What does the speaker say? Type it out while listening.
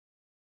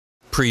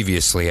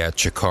Previously at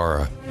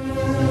CHIKARA.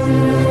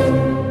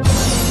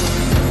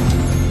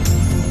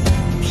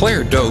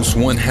 Player Dos,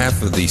 one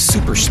half of the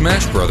Super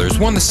Smash Bros.,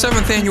 won the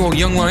 7th annual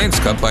Young Lions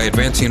Cup by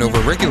advancing over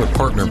regular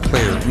partner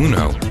Player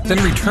Uno,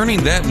 then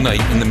returning that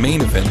night in the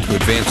main event to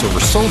advance over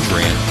Soldier,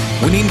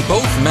 winning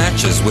both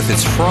matches with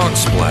its Frog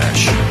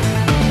Splash.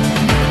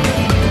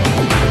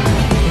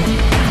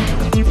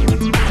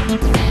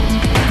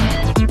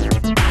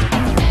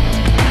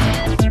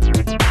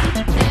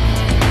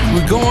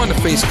 Would go on to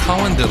face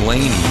Colin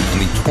Delaney in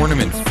the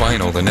tournament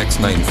final the next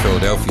night in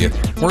Philadelphia,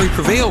 where he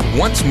prevailed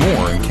once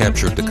more and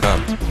captured the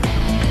cup.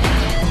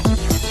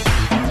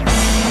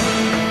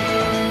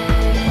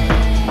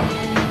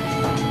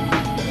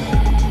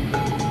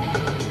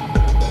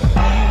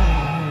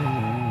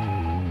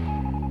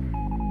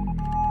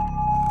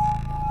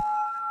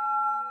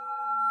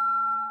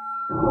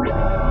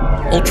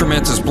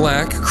 Ultramantis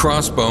Black,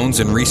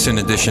 Crossbones, and recent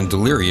addition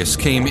Delirious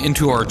came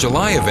into our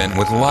July event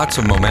with lots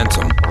of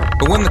momentum,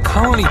 but when the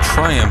colony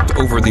triumphed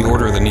over the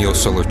Order of the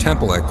Neo-Solar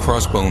Temple at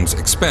Crossbones'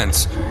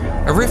 expense,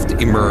 a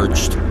rift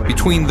emerged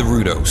between the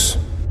Rudos.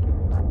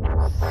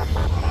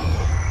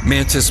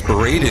 Mantis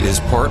berated his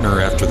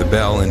partner after the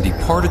bell and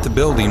departed the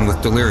building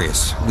with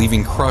Delirious,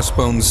 leaving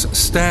Crossbones'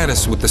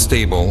 status with the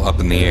stable up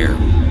in the air.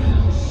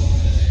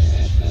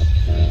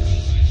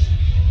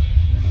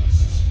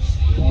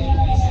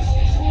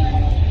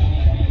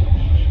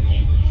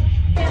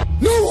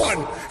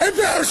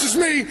 Embarrasses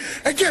me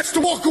and gets to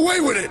walk away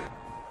with it.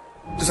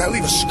 Does I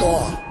leave a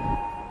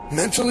scar?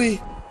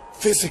 Mentally,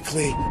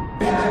 physically.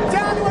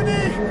 Down to a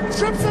knee,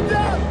 strips him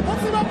down,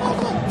 hooks him up,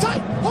 hooks,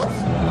 tight, hooks.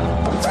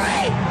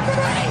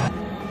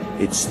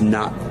 Three! It's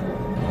not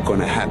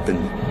gonna happen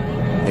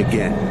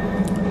again.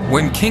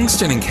 When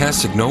Kingston and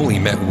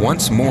Castagnoli met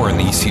once more in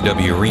the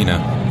ECW arena,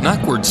 an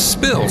awkward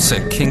spill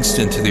sent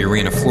Kingston to the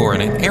arena floor,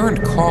 and an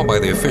errant call by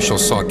the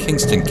officials saw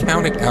Kingston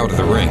counted out of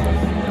the ring.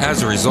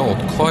 As a result,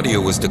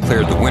 Claudio was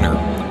declared the winner,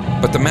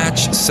 but the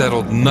match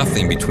settled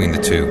nothing between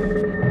the two.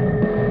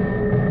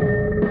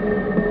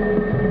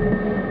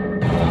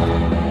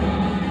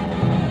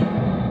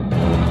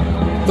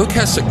 Though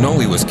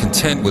Castagnoli was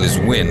content with his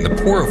win, the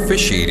poor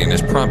officiating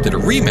has prompted a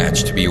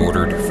rematch to be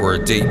ordered for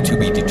a date to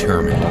be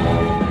determined.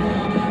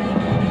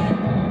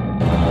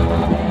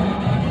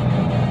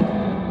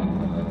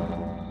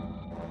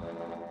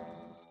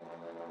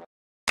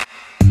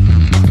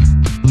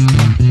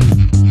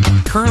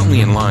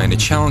 Currently in line to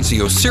challenge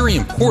the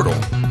Osirian portal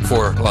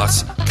for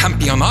Los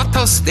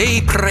Campeonatos de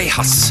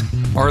Parejas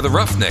are the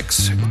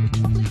Roughnecks,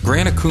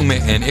 Gran Akuma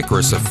and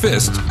Icarus of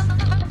Fist,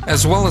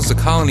 as well as the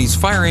colony's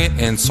Fire Ant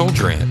and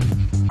Soldier Ant.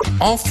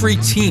 All three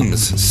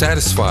teams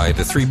satisfied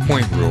the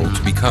 3-point rule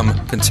to become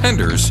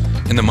contenders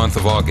in the month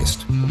of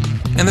August,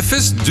 and the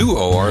Fist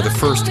duo are the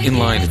first in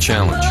line to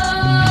challenge.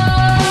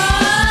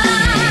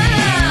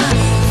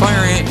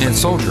 Fire Ant and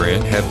Soldier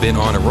Ant have been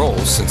on a roll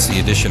since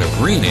the addition of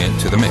Green Ant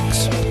to the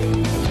mix.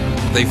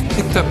 They've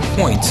picked up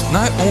points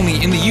not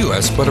only in the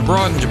US but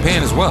abroad in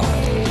Japan as well.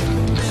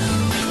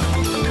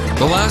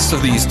 The last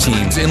of these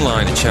teams in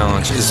line to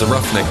challenge is the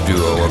Roughneck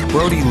duo of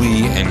Brody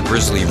Lee and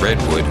Grizzly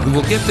Redwood, who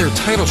will get their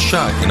title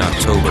shot in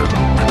October.